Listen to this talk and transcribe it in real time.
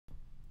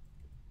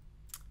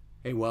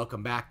Hey,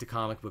 welcome back to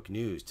Comic Book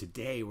News.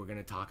 Today we're going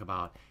to talk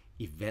about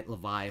Event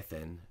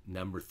Leviathan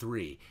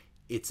 #3.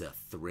 It's a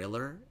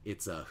thriller,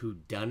 it's a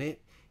whodunit,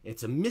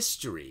 it's a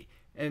mystery.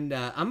 And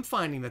I'm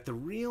finding that the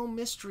real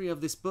mystery of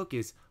this book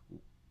is,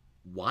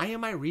 why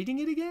am I reading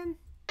it again?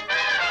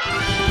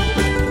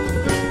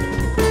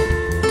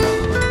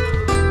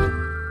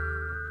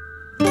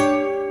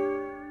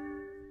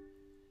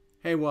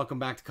 Hey, welcome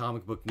back to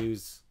Comic Book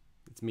News.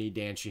 It's me,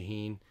 Dan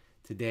Shaheen.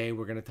 Today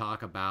we're going to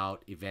talk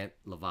about Event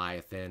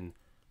Leviathan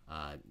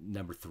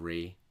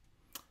 #3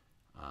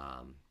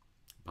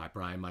 by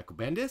Brian Michael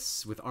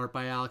Bendis with art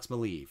by Alex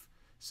Maleev.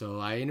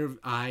 So I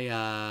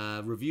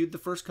reviewed the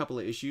first couple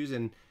of issues,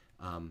 and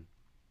I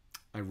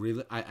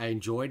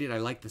enjoyed it. I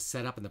liked the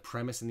setup and the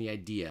premise and the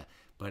idea.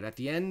 But at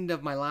the end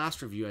of my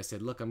last review, I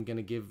said, look, I'm going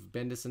to give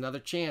Bendis another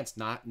chance.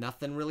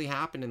 Nothing really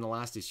happened in the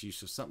last issue,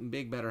 so something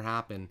big better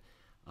happen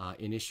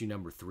in issue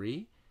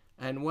 #3.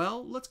 And,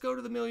 well, let's go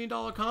to the $1 Million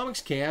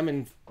Comics Cam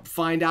and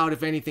find out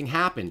if anything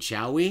happened,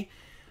 shall we?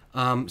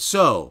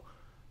 So,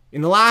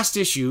 in the last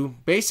issue,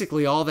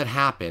 basically all that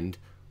happened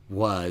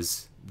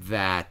was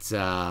that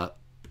the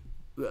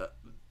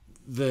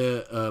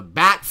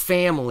Bat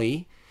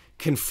family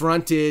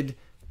confronted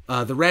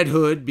the Red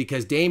Hood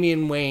because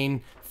Damian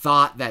Wayne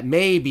thought that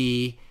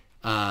maybe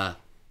the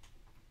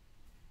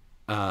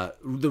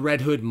Red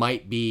Hood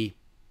might be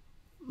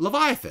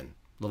Leviathan.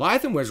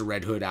 Leviathan wears a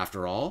red hood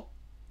after all.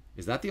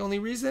 Is that the only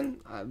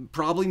reason?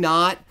 Probably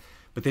not.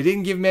 But they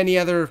didn't give many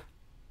other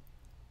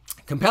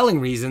compelling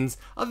reasons,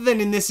 other than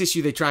in this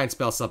issue they try and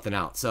spell something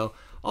out. So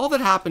all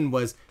that happened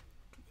was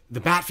the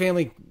Bat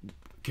family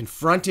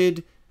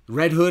confronted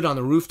Red Hood on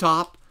the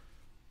rooftop,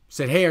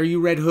 said, hey, are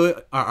you Red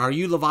Hood? Are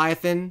you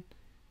Leviathan?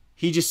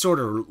 He just sort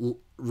of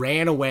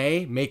ran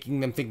away,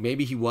 making them think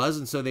maybe he was,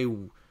 and so they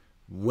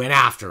went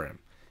after him.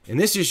 In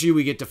this issue,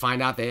 we get to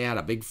find out they had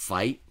a big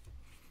fight.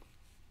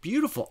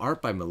 Beautiful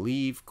art by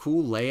Maleev,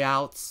 cool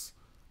layouts.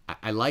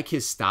 I like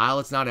his style.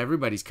 It's not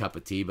everybody's cup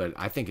of tea, but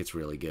I think it's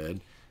really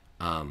good.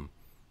 My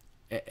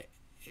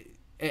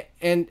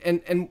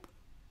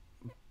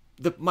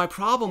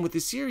problem with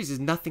this series is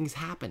nothing's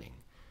happening.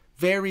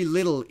 Very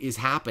little is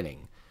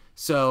happening.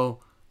 So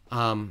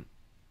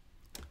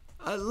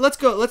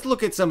let's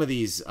look at some of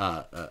these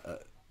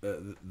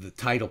the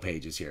title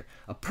pages here.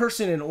 A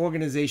person and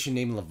organization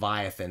named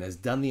Leviathan has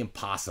done the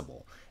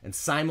impossible and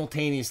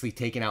simultaneously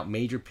taken out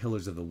major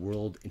pillars of the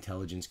world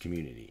intelligence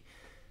community.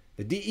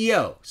 The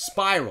DEO,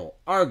 Spiral,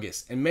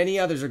 Argus, and many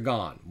others are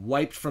gone,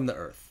 wiped from the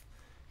earth.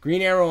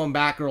 Green Arrow and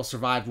Batgirl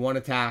survived one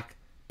attack.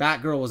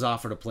 Batgirl was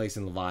offered a place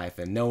in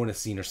Leviathan. No one has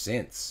seen her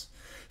since.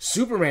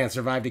 Superman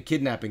survived a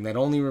kidnapping that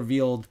only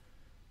revealed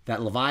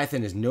that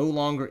Leviathan is no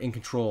longer in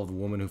control of the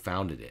woman who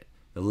founded it,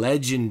 the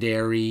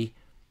legendary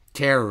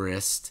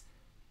terrorist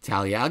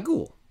Talia al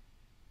Ghul.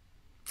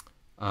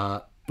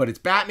 But it's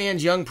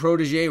Batman's young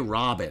protege,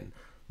 Robin,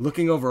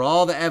 looking over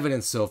all the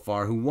evidence so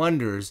far, who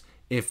wonders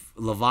if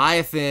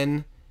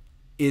Leviathan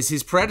is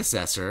his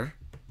predecessor,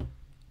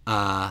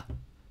 a.k.a.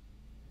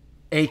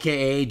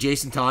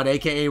 Jason Todd,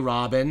 a.k.a.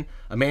 Robin,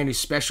 a man whose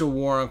special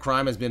war on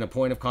crime has been a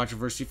point of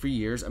controversy for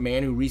years, a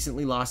man who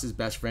recently lost his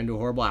best friend to a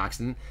horrible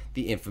accident,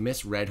 the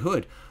infamous Red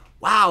Hood.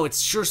 Wow, it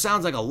sure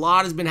sounds like a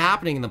lot has been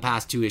happening in the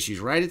past 2 issues,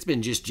 right? It's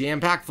been just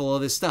jam-packed full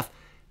of this stuff.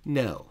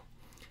 No.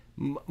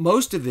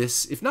 Most of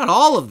this, if not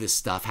all of this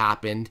stuff,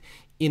 happened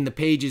in the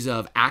pages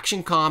of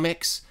Action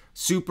Comics,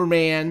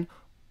 Superman,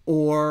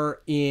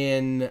 or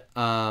in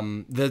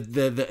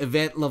the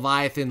Event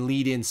Leviathan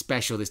lead-in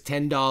special, this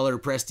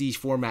 $10 prestige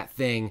format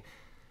thing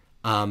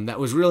that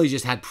was really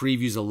just had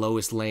previews of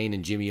Lois Lane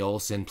and Jimmy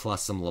Olsen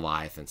plus some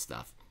Leviathan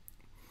stuff.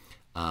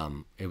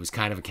 It was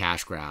kind of a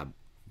cash grab,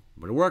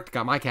 but it worked,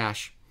 got my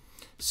cash.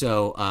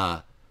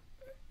 So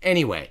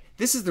anyway,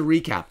 this is the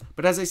recap.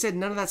 But as I said,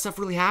 none of that stuff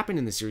really happened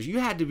in the series. You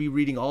had to be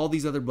reading all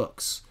these other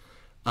books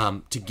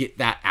to get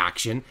that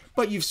action.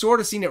 But you've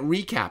sort of seen it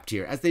recapped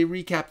here as they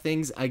recap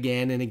things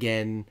again and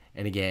again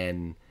and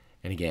again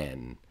and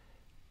again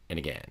and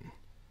again.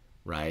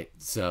 Right?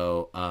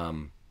 So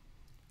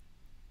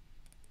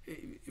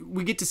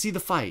we get to see the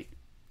fight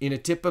in a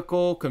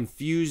typical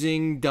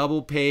confusing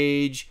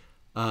double-page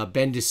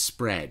Bendis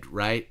spread,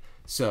 right?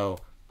 So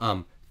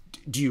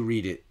do you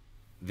read it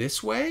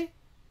this way?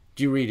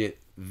 Do you read it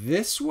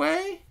this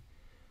way?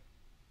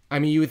 I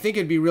mean, you would think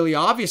it'd be really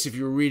obvious if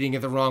you were reading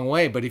it the wrong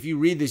way, but if you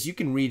read this, you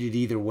can read it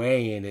either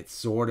way, and it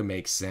sort of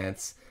makes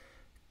sense.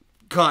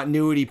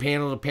 Continuity,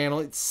 panel to panel,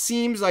 it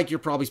seems like you're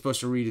probably supposed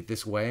to read it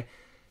this way,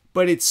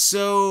 but it's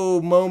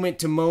so moment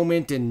to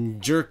moment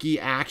and jerky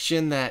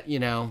action that, you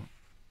know,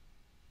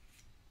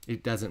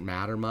 it doesn't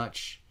matter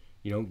much.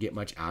 You don't get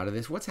much out of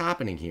this. What's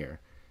happening here?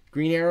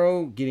 Green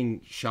Arrow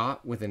getting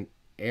shot with an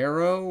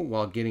arrow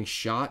while getting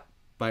shot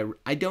by...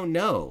 I don't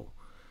know.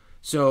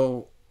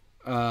 So,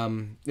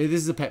 this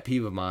is a pet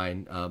peeve of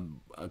mine.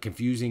 A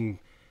confusing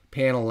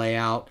panel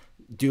layout,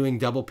 doing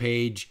double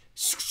page,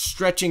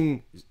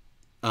 stretching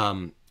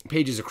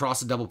pages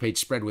across a double page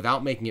spread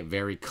without making it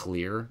very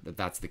clear that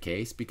that's the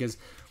case. Because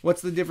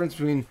what's the difference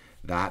between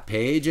that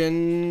page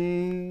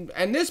and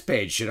this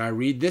page. Should I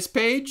read this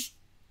page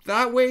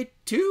that way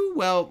too?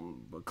 Well,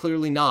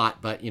 clearly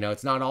not, but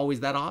it's not always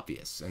that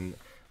obvious, and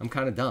I'm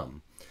kind of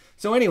dumb.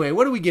 So anyway,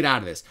 what do we get out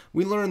of this?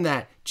 We learn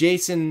that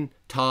Jason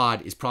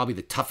Todd is probably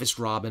the toughest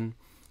Robin,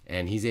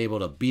 and he's able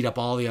to beat up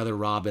all the other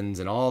Robins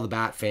and all the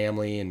Bat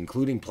family,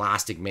 including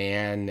Plastic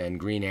Man and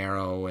Green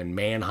Arrow and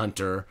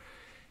Manhunter.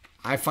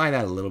 I find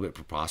that a little bit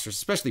preposterous,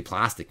 especially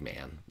Plastic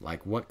Man.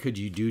 Like, what could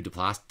you do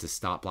to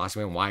stop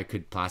Plastic Man? Why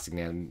could Plastic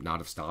Man not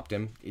have stopped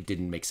him? It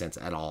didn't make sense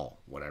at all,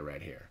 what I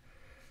read here.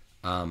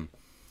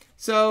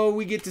 So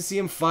we get to see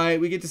him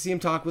fight. We get to see him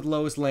talk with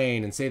Lois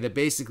Lane and say that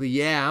basically,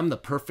 yeah, I'm the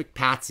perfect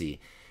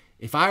patsy.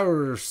 If I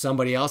were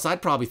somebody else,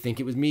 I'd probably think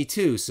it was me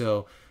too.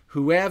 So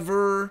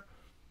whoever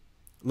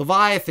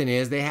Leviathan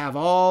is, they have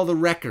all the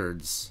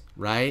records,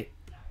 right?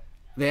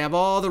 They have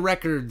all the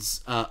records,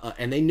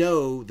 and they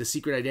know the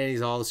secret identities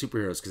of all the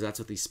superheroes, because that's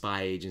what these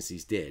spy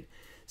agencies did.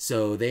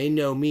 So they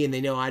know me, and they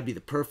know I'd be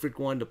the perfect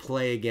one to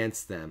play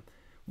against them.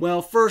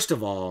 Well, first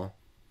of all,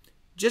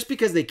 just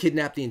because they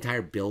kidnapped the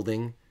entire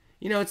building,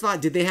 it's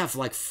not, did they have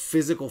like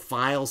physical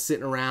files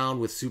sitting around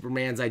with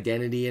Superman's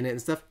identity in it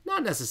and stuff?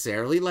 Not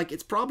necessarily. Like,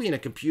 it's probably in a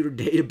computer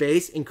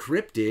database,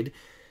 encrypted.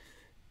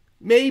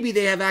 Maybe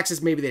they have access,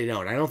 maybe they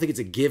don't. I don't think it's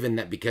a given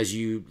that because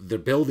the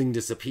building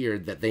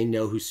disappeared that they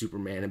know who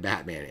Superman and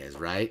Batman is,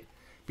 right?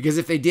 Because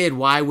if they did,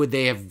 why would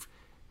they have...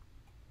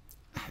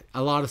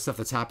 A lot of stuff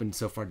that's happened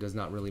so far does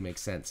not really make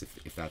sense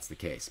if that's the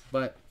case.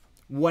 But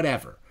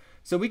whatever.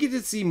 So we get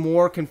to see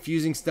more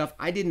confusing stuff.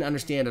 I didn't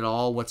understand at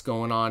all what's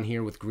going on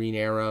here with Green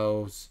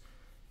Arrow's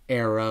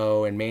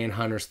Arrow and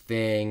Manhunter's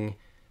thing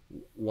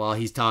while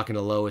he's talking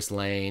to Lois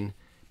Lane.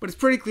 But it's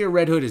pretty clear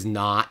Red Hood is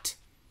not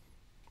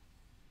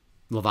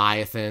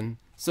Leviathan.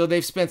 So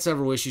they've spent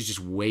several issues just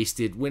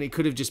wasted when it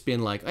could have just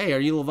been like, hey, are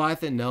you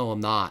Leviathan? No,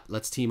 I'm not.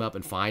 Let's team up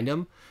and find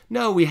him.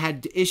 No, we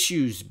had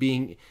issues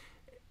being...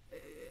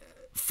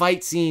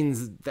 fight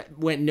scenes that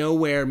went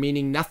nowhere,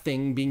 meaning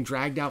nothing, being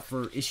dragged out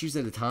for issues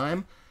at a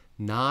time.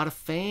 Not a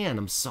fan.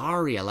 I'm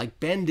sorry. I like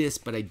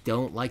Bendis, but I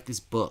don't like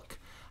this book.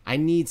 I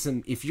need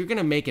some... If you're going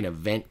to make an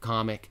event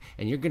comic,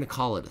 and you're going to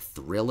call it a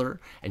thriller,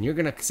 and you're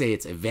going to say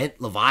it's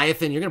Event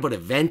Leviathan, you're going to put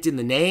event in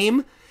the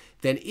name,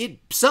 then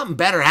something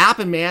better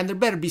happen, man. There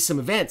better be some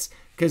events,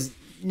 because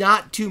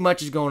not too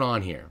much is going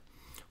on here.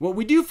 What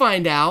we do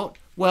find out,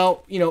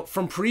 well,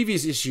 from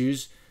previous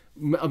issues,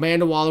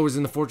 Amanda Waller was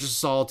in the Fortress of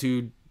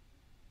Solitude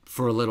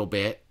for a little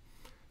bit,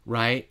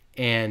 right?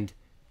 And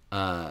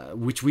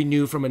which we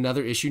knew from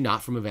another issue,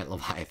 not from Event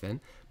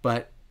Leviathan.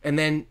 And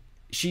then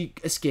she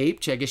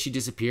escaped. I guess she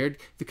disappeared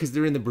because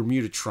they're in the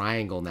Bermuda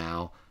Triangle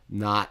now,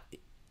 not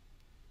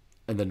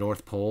in the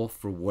North Pole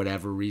for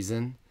whatever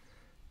reason.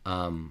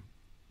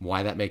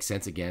 Why that makes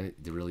sense, again,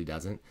 it really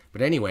doesn't.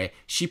 But anyway,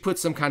 she put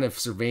some kind of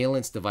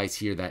surveillance device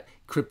here that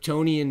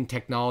Kryptonian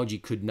technology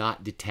could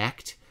not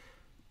detect,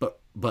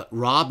 but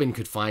Robin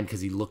could find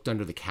because he looked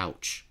under the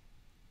couch.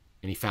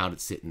 And he found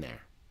it sitting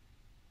there.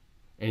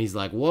 And he's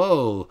like,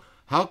 whoa,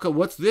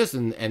 what's this?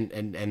 And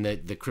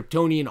the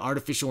Kryptonian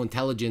artificial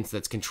intelligence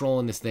that's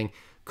controlling this thing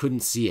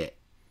couldn't see it.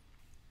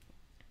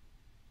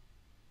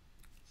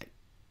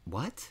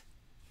 What?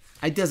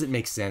 It doesn't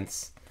make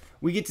sense.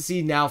 We get to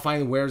see now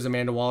finally where's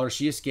Amanda Waller.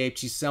 She escaped.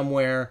 She's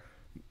somewhere,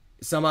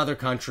 some other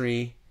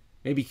country,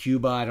 maybe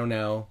Cuba, I don't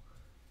know.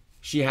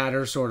 She had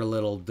her sort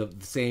of the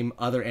same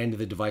other end of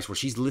the device where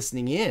she's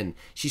listening in.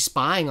 She's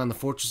spying on the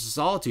Fortress of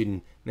Solitude,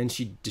 and then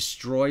she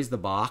destroys the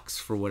box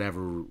for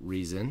whatever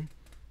reason.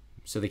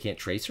 So they can't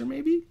trace her,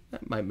 maybe?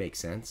 That might make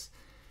sense.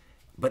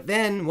 But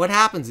then what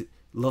happens?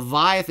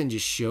 Leviathan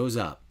just shows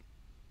up.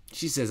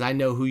 She says, I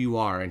know who you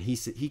are, and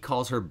he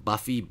calls her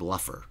Buffy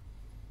Bluffer.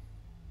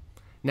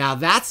 Now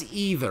that's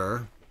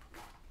either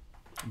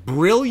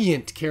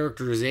brilliant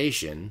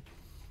characterization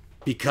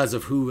because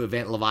of who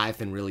Event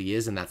Leviathan really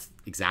is, and that's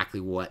exactly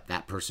what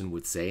that person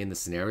would say in the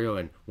scenario,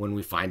 and when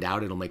we find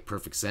out, it'll make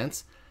perfect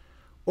sense.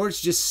 Or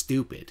it's just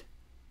stupid.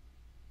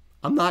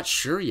 I'm not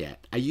sure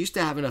yet. I used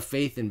to have enough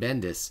faith in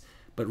Bendis,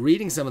 but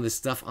reading some of this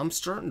stuff, I'm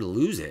starting to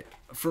lose it.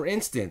 For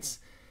instance,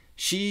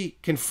 she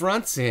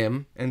confronts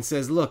him and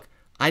says, look,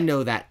 I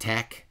know that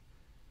tech.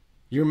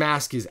 Your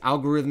mask is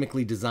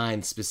algorithmically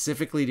designed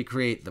specifically to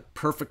create the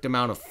perfect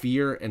amount of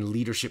fear and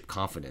leadership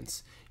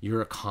confidence.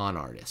 You're a con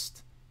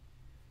artist.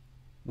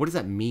 What does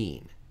that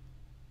mean?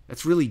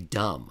 That's really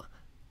dumb.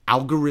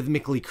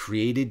 Algorithmically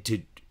created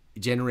to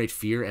generate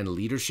fear and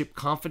leadership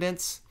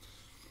confidence?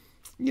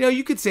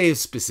 You could say it's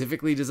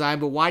specifically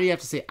designed, but why do you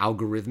have to say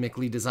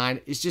algorithmically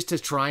designed? It's just to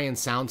try and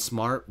sound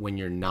smart when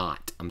you're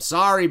not. I'm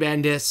sorry,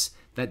 Bendis.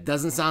 That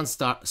doesn't sound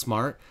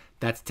smart.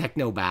 That's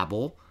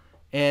technobabble.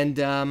 And,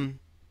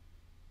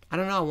 I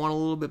don't know. I want a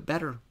little bit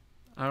better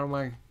out of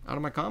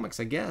my comics,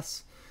 I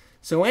guess.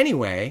 So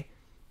anyway,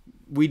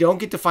 we don't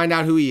get to find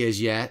out who he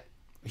is yet.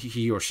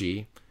 He or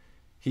she.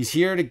 He's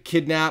here to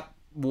kidnap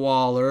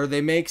Waller.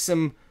 They make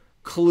some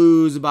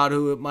clues about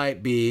who it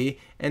might be.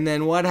 And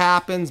then what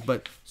happens?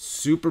 But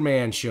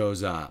Superman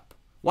shows up.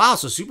 Wow,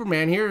 so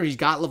Superman here, he's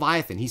got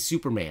Leviathan. He's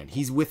Superman.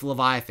 He's with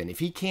Leviathan. If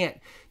he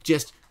can't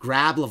just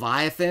grab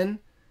Leviathan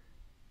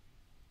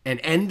and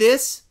end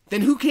this,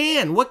 then who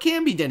can? What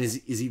can be done?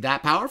 Is he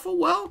that powerful?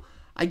 Well,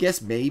 I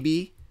guess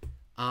maybe.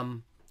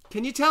 Can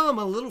you tell I'm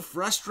a little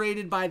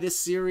frustrated by this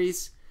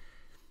series?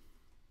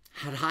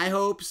 Had high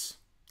hopes.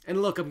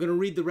 And look, I'm going to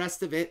read the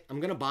rest of it. I'm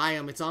going to buy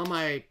them. It's on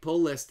my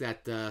pull list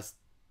at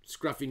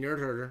Scruffy Nerd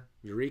Herder,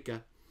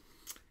 Eureka.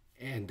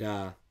 And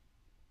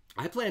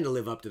I plan to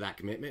live up to that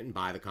commitment and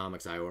buy the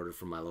comics I ordered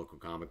from my local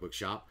comic book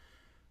shop.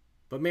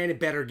 But man, it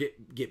better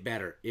get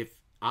better. If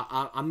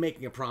I'm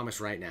making a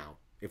promise right now.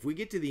 If we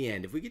get to the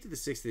end, if we get to the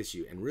 6th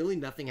issue and really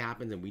nothing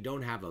happens and we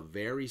don't have a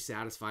very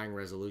satisfying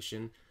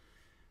resolution,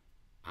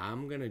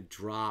 I'm going to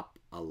drop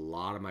a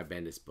lot of my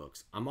Bendis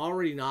books. I'm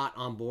already not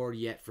on board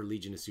yet for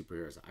Legion of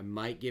Superheroes. I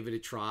might give it a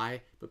try,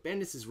 but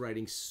Bendis is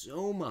writing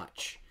so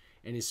much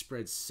and is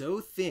spread so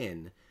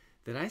thin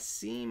that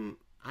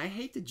I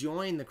hate to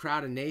join the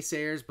crowd of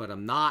naysayers, but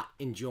I'm not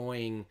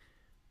enjoying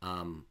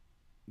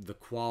the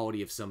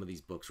quality of some of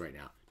these books right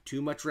now.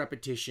 Too much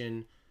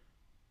repetition,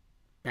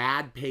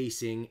 bad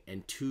pacing,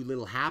 and too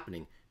little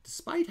happening,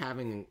 despite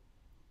having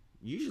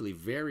usually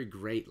very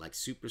great, like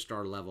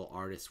superstar level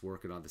artists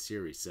working on the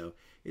series. So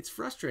it's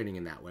frustrating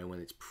in that way when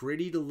it's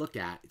pretty to look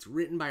at. It's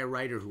written by a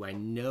writer who I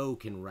know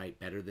can write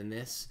better than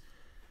this,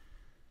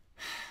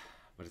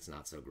 but it's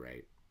not so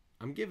great.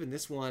 I'm giving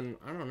this one,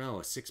 I don't know,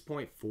 a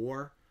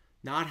 6.4.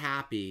 Not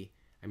happy.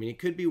 I mean, it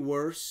could be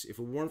worse. If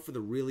it weren't for the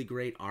really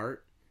great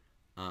art,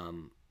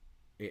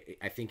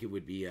 I think it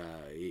would be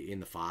in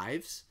the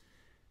 5s.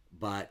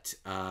 But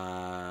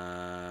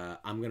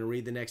I'm going to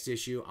read the next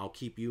issue. I'll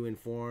keep you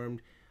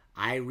informed.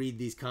 I read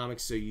these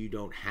comics so you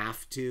don't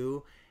have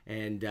to.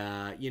 And,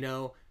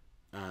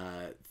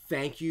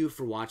 thank you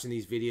for watching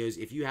these videos.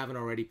 If you haven't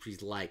already,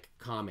 please like,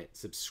 comment,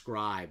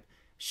 subscribe,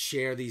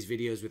 share these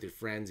videos with your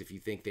friends if you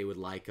think they would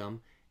like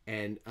them.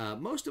 And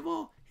most of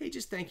all, hey,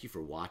 just thank you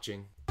for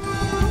watching.